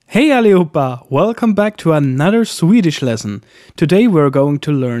Hey allihopa! Welcome back to another Swedish lesson. Today we're going to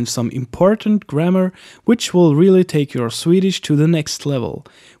learn some important grammar which will really take your Swedish to the next level.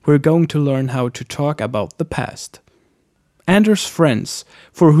 We're going to learn how to talk about the past. Anders' friends,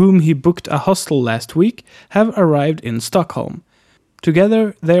 for whom he booked a hostel last week, have arrived in Stockholm.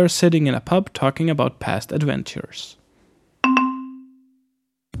 Together they are sitting in a pub talking about past adventures.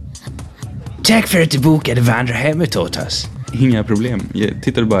 Tack för att du bokade vandrarhemmet åt oss. Inga problem. Jag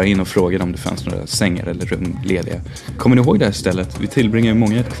tittade bara in och frågade om det fanns några sängar eller rum lediga. Kommer ni ihåg det här stället? Vi tillbringade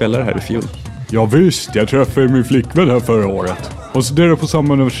många kvällar här i fjol. Ja visst, jag träffade min flickvän här förra året. Hon studerar på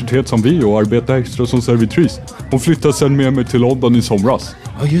samma universitet som vi och arbetar extra som servitris. Hon flyttade sen med mig till London i somras.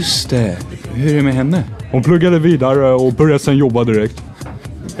 Ja just det. Hur är det med henne? Hon pluggade vidare och började sen jobba direkt.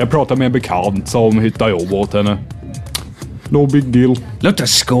 Jag pratade med en bekant som hittade jobb åt henne. No big deal. Låt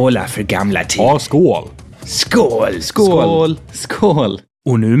oss skåla för gamla tid. Ja, skål! Skål! Skål! Skål!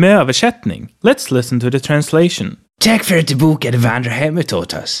 Och nu med översättning. Let's listen to the translation. Tack för att du bokade vandrarhemmet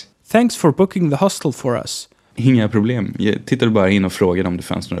åt oss. Thanks for booking the hostel for us. Inga problem. Jag tittade bara in och frågade om det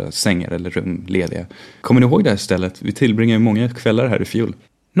fanns några sängar eller rum lediga. Kommer ni ihåg det här stället? Vi tillbringade många kvällar här i fjol.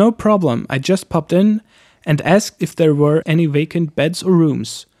 No problem, I just popped in and asked if there were any vacant beds or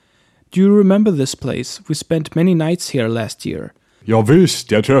rooms. Do you remember this place? We spent many nights here last year. Ja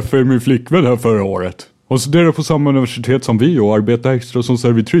visst, jag träffade min flickvän här förra året. Hon studerar på samma universitet som vi och arbetar extra som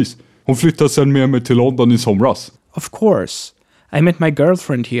servitris. Hon flyttade sen med mig till London i somras. Of course. I met my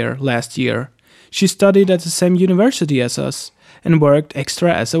girlfriend here last year. She studied at the same university as us and worked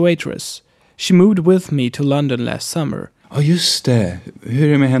extra as a waitress. She moved with me to London last summer. Ja just det. Hur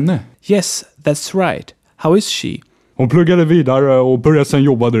är det med henne? Yes, that's right. How is she? Hon pluggade vidare och började sen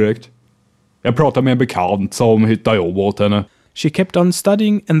jobba direkt. Jag pratade med en bekant som hittade jobb åt henne. She kept on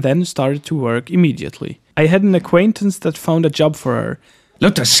studying and then started to work immediately. I had an acquaintance that found a job for her.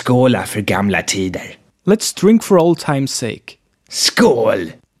 Låt oss skåla för gamla tider. Let's drink for old time's sake.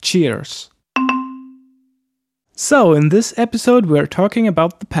 Skål! Cheers. So, in this episode we're talking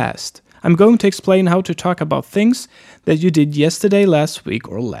about the past. I'm going to explain how to talk about things that you did yesterday, last week,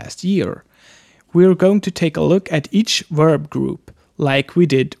 or last year. We're going to take a look at each verb group, like we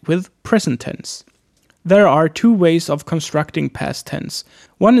did with present tense. There are two ways of constructing past tense.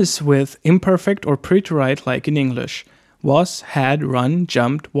 One is with imperfect or preterite like in English. Was, had, run,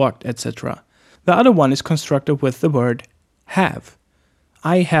 jumped, walked, etc. The other one is constructed with the word have.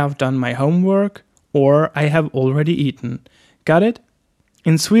 I have done my homework, or I have already eaten. Got it?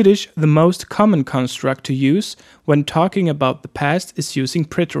 In Swedish, the most common construct to use when talking about the past is using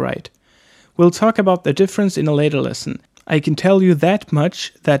preterite. We'll talk about the difference in a later lesson. I can tell you that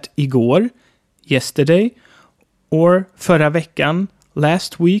much that igår, yesterday, or förra veckan,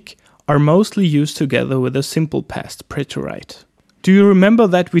 last week, are mostly used together with a simple past preterite. Do you remember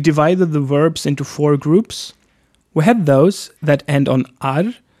that we divided the verbs into four groups? We had those that end on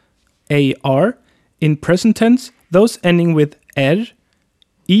ar, ar, in present tense, those ending with er,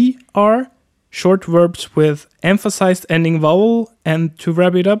 short verbs with emphasized ending vowel, and to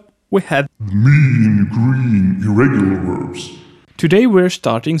wrap it up, we had mean, green, irregular verbs. Today we're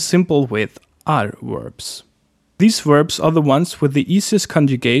starting simple with are verbs. These verbs are the ones with the easiest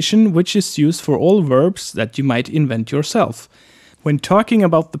conjugation, which is used for all verbs that you might invent yourself. When talking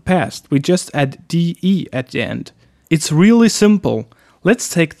about the past, we just add de at the end. It's really simple. Let's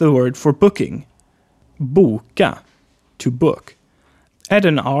take the word for booking. Boka, to book. Add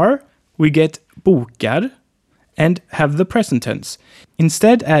an R, we get bokar, and have the present tense.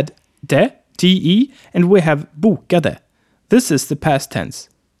 Instead add de, and we have bokade. This is the past tense.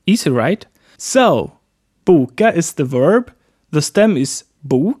 Easy, right? So, boka is the verb, the stem is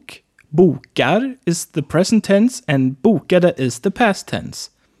bok, bokar is the present tense, and bokade is the past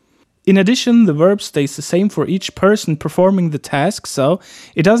tense. In addition, the verb stays the same for each person performing the task, so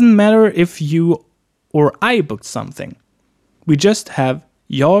it doesn't matter if you or I booked something. We just have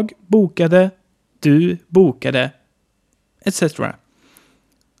jag bokade, du bokade, etc.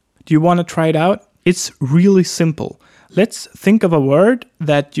 Do you want to try it out? It's really simple. Let's think of a word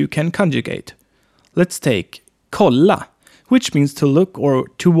that you can conjugate. Let's take kolla, which means to look or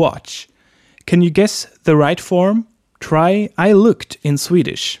to watch. Can you guess the right form? Try I looked in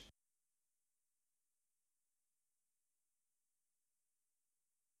Swedish.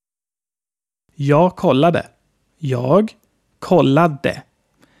 Jag kollade. Jag kollade.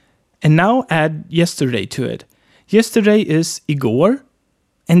 And now add yesterday to it. Yesterday is igår.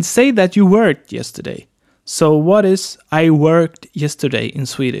 And say that you worked yesterday. So what is I worked yesterday in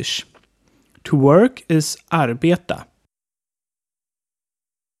Swedish? To work is arbeta.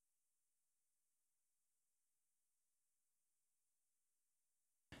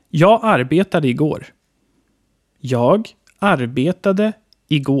 Jag arbetade igår. Jag arbetade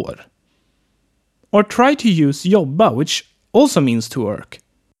igår. Or try to use jobba, which also means to work.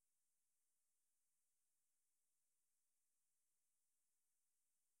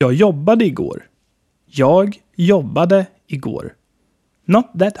 Jag jobbade igår. Jag jobbade igår.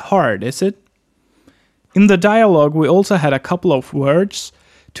 Not that hard, is it? In the dialogue, we also had a couple of words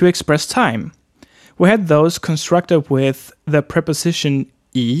to express time. We had those constructed with the preposition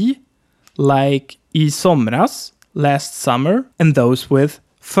I, like i somras, last summer, and those with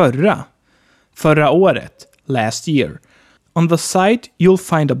förra året, last year. On the site, you'll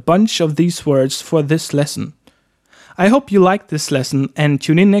find a bunch of these words for this lesson. I hope you liked this lesson and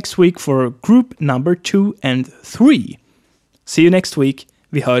tune in next week for group number 2 and 3. See you next week.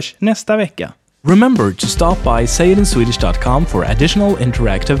 Vi hörs nästa vecka. Remember to stop by sayitinswedish.com for additional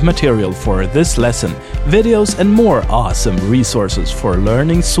interactive material for this lesson, videos and more awesome resources for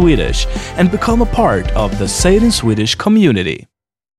learning Swedish, and become a part of the Say It in Swedish community.